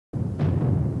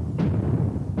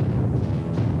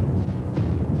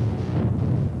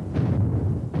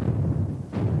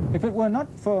If it were not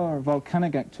for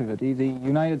volcanic activity, the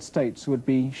United States would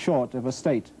be short of a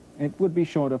state. It would be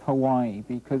short of Hawaii,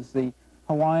 because the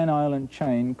Hawaiian island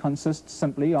chain consists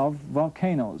simply of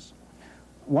volcanoes.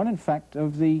 One, in fact,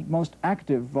 of the most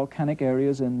active volcanic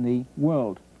areas in the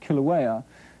world. Kilauea,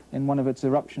 in one of its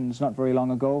eruptions not very long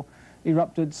ago,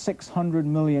 erupted 600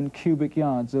 million cubic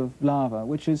yards of lava,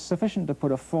 which is sufficient to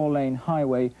put a 4-lane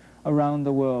highway around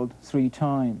the world 3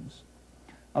 times.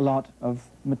 A lot of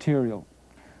material.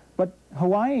 But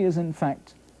Hawaii is, in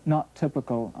fact, not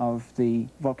typical of the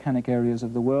volcanic areas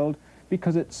of the world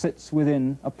because it sits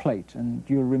within a plate. And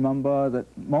you'll remember that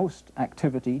most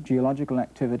activity, geological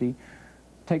activity,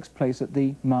 takes place at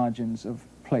the margins of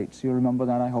plates. You'll remember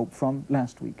that, I hope, from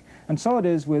last week. And so it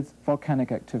is with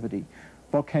volcanic activity.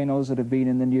 Volcanoes that have been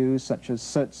in the news, such as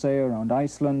Surtsey around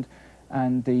Iceland,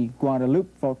 and the Guadalupe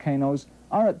volcanoes,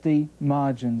 are at the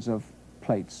margins of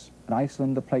plates. In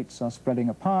Iceland, the plates are spreading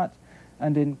apart,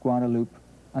 and in Guadalupe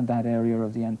and that area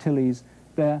of the Antilles,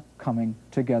 they're coming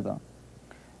together.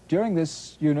 During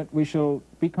this unit, we shall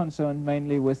be concerned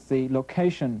mainly with the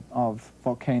location of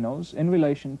volcanoes in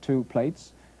relation to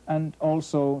plates and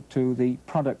also to the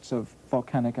products of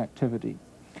volcanic activity.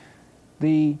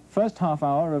 The first half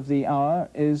hour of the hour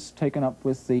is taken up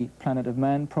with the Planet of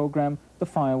Man program, The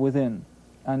Fire Within,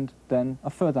 and then a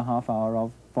further half hour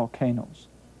of volcanoes.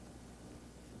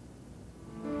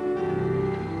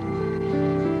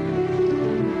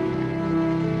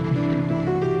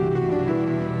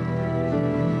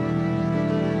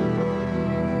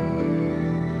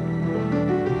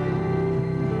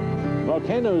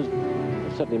 Volcanoes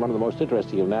are certainly one of the most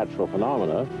interesting of natural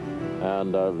phenomena,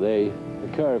 and they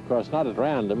occur, of course, not at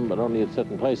random, but only at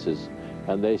certain places.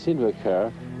 And they seem to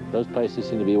occur, those places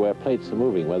seem to be where plates are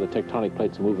moving, where the tectonic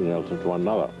plates are moving relative to one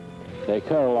another. They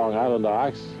occur along island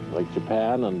arcs, like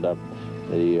Japan and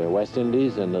the West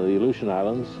Indies and the Aleutian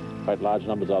Islands, quite large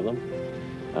numbers of them.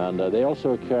 And they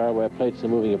also occur where plates are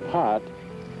moving apart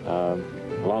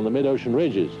along the mid-ocean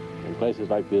ridges, in places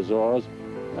like the Azores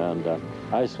and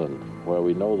Iceland, where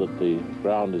we know that the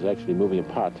ground is actually moving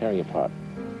apart, tearing apart.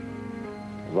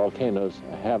 Volcanoes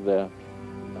have their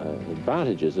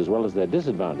advantages as well as their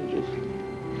disadvantages.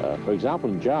 For example,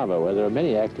 in Java, where there are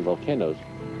many active volcanoes,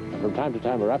 from time to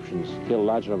time eruptions kill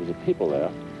large numbers of people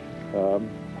there.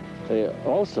 They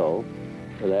also,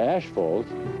 the ash falls,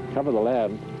 cover the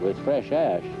land with fresh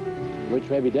ash, which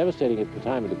may be devastating at the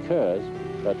time it occurs,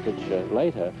 but which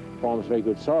later forms very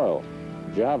good soil.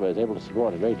 Java is able to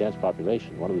support a very dense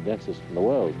population, one of the densest in the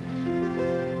world.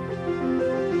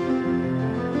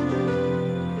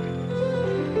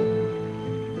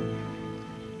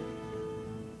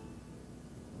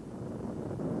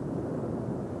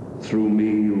 Through me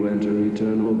you enter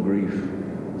eternal grief.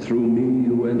 Through me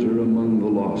you enter among the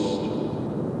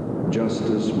lost.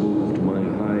 Justice moved my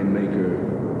high maker.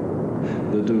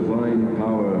 The divine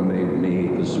power made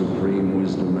me the supreme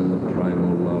wisdom and the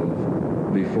primal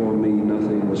love. Before me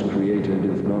nothing was created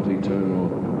if not eternal,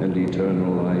 and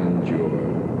eternal I endure.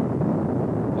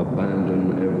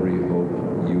 Abandon every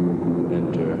hope, you who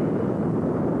enter.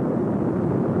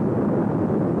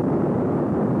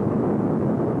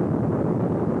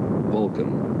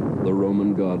 Vulcan, the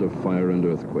Roman god of fire and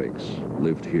earthquakes,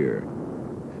 lived here.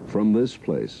 From this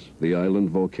place, the island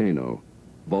volcano,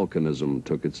 volcanism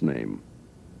took its name.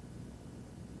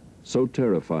 So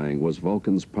terrifying was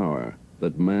Vulcan's power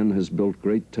that man has built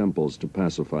great temples to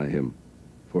pacify him,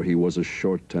 for he was a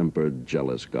short-tempered,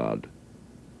 jealous god.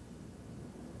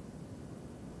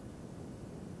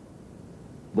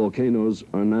 Volcanoes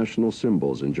are national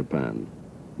symbols in Japan.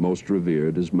 Most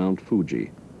revered is Mount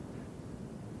Fuji.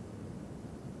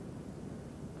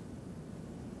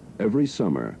 Every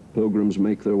summer, pilgrims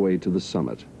make their way to the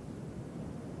summit.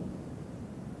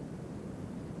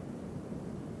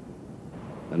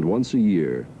 And once a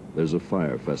year, there's a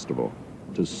fire festival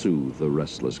to soothe the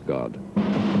restless god.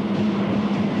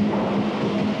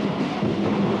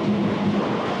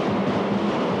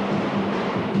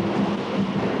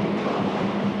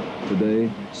 Today,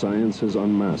 science has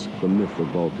unmasked the myth of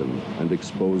Vulcan and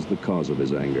exposed the cause of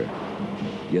his anger.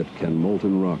 Yet can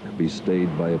molten rock be stayed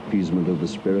by appeasement of the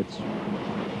spirits?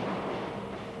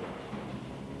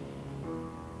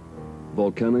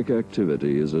 Volcanic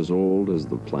activity is as old as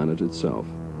the planet itself.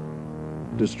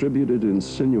 Distributed in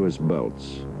sinuous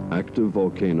belts, active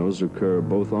volcanoes occur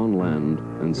both on land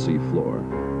and sea floor.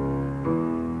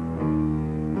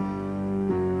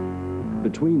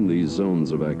 Between these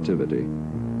zones of activity,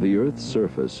 the Earth's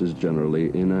surface is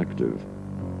generally inactive.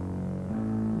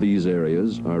 These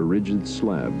areas are rigid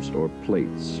slabs or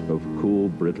plates of cool,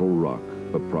 brittle rock,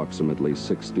 approximately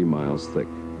 60 miles thick.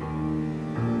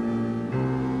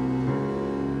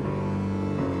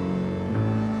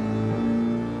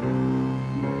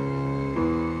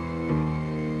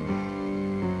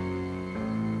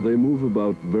 They move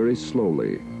about very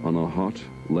slowly on a hot,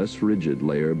 less rigid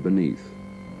layer beneath.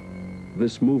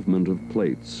 This movement of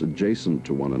plates adjacent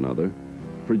to one another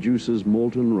produces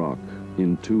molten rock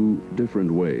in two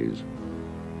different ways.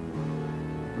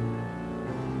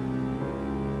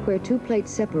 Where two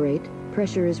plates separate,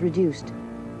 pressure is reduced.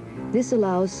 This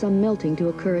allows some melting to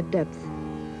occur at depth.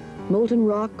 Molten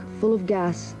rock, full of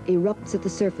gas, erupts at the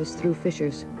surface through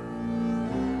fissures.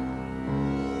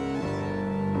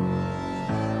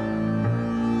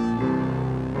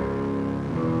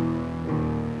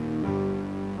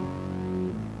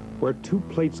 Where two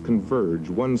plates converge,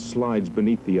 one slides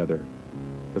beneath the other.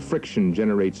 The friction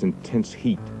generates intense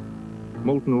heat.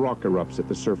 Molten rock erupts at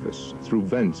the surface through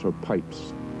vents or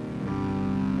pipes.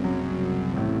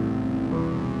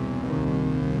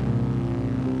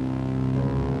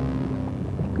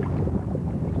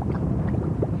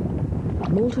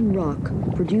 Molten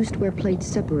rock, produced where plates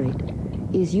separate,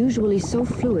 is usually so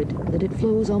fluid that it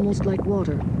flows almost like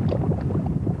water.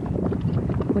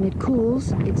 When it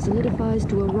cools, it solidifies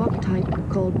to a rock type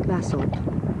called basalt.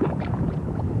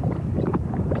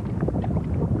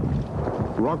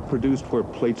 Rock produced where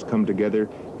plates come together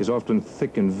is often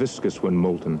thick and viscous when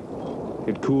molten.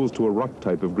 It cools to a rock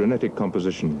type of granitic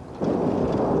composition.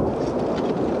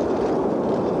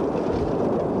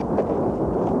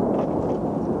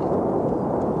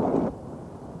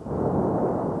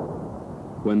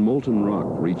 When molten rock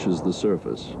reaches the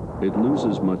surface, it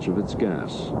loses much of its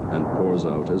gas and pours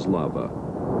out as lava.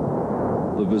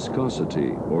 The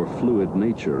viscosity or fluid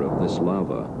nature of this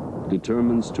lava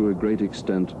determines to a great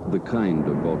extent the kind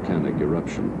of volcanic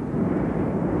eruption.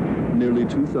 Nearly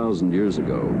 2,000 years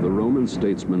ago, the Roman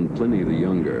statesman Pliny the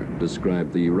Younger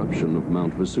described the eruption of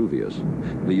Mount Vesuvius.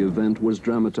 The event was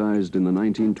dramatized in the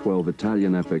 1912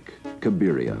 Italian epic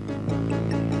Cabiria.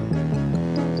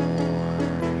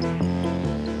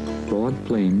 Broad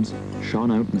flames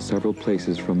shone out in several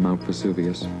places from Mount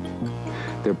Vesuvius.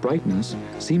 Their brightness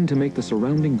seemed to make the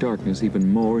surrounding darkness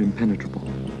even more impenetrable.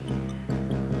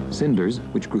 Cinders,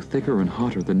 which grew thicker and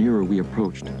hotter the nearer we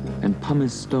approached, and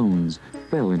pumice stones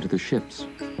fell into the ships.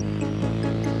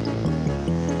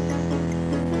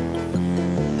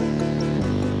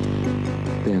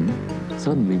 Then,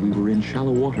 suddenly we were in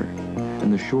shallow water,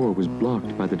 and the shore was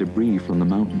blocked by the debris from the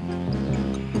mountain.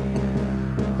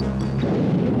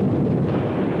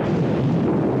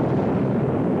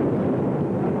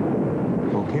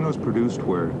 Volcanoes produced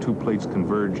where two plates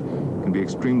converge can be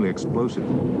extremely explosive.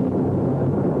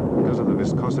 Because of the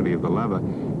viscosity of the lava,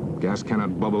 gas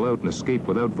cannot bubble out and escape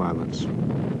without violence.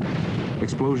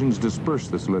 Explosions disperse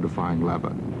the solidifying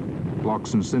lava.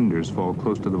 Blocks and cinders fall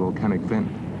close to the volcanic vent,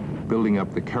 building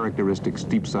up the characteristic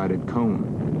steep-sided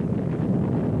cone.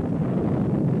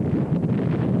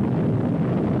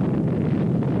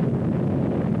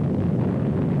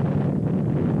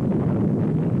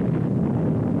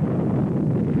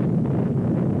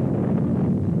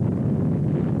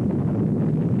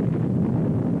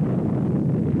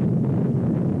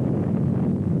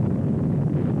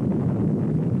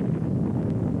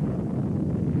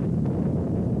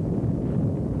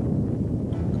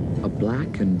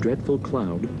 And dreadful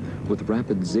cloud, with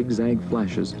rapid zigzag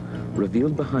flashes,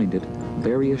 revealed behind it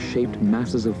various shaped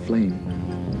masses of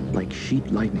flame, like sheet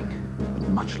lightning, but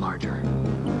much larger.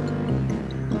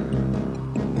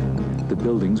 The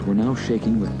buildings were now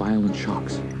shaking with violent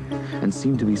shocks, and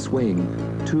seemed to be swaying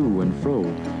to and fro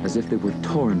as if they were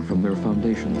torn from their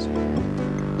foundations.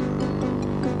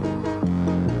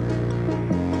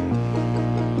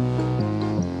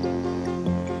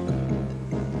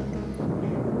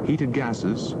 Heated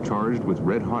gases, charged with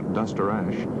red-hot dust or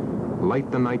ash,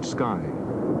 light the night sky.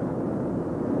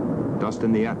 Dust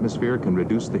in the atmosphere can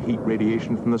reduce the heat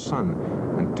radiation from the sun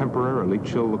and temporarily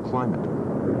chill the climate.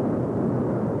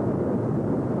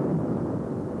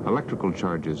 Electrical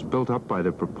charges built up by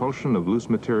the propulsion of loose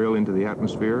material into the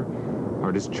atmosphere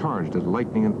are discharged as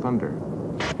lightning and thunder.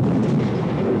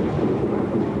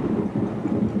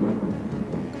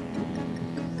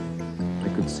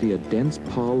 See a dense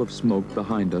pall of smoke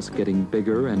behind us getting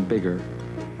bigger and bigger,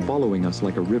 following us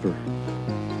like a river.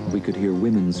 We could hear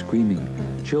women screaming,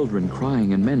 children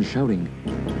crying, and men shouting.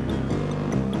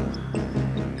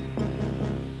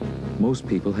 Most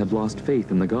people had lost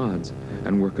faith in the gods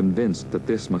and were convinced that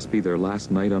this must be their last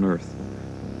night on earth,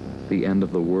 the end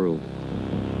of the world.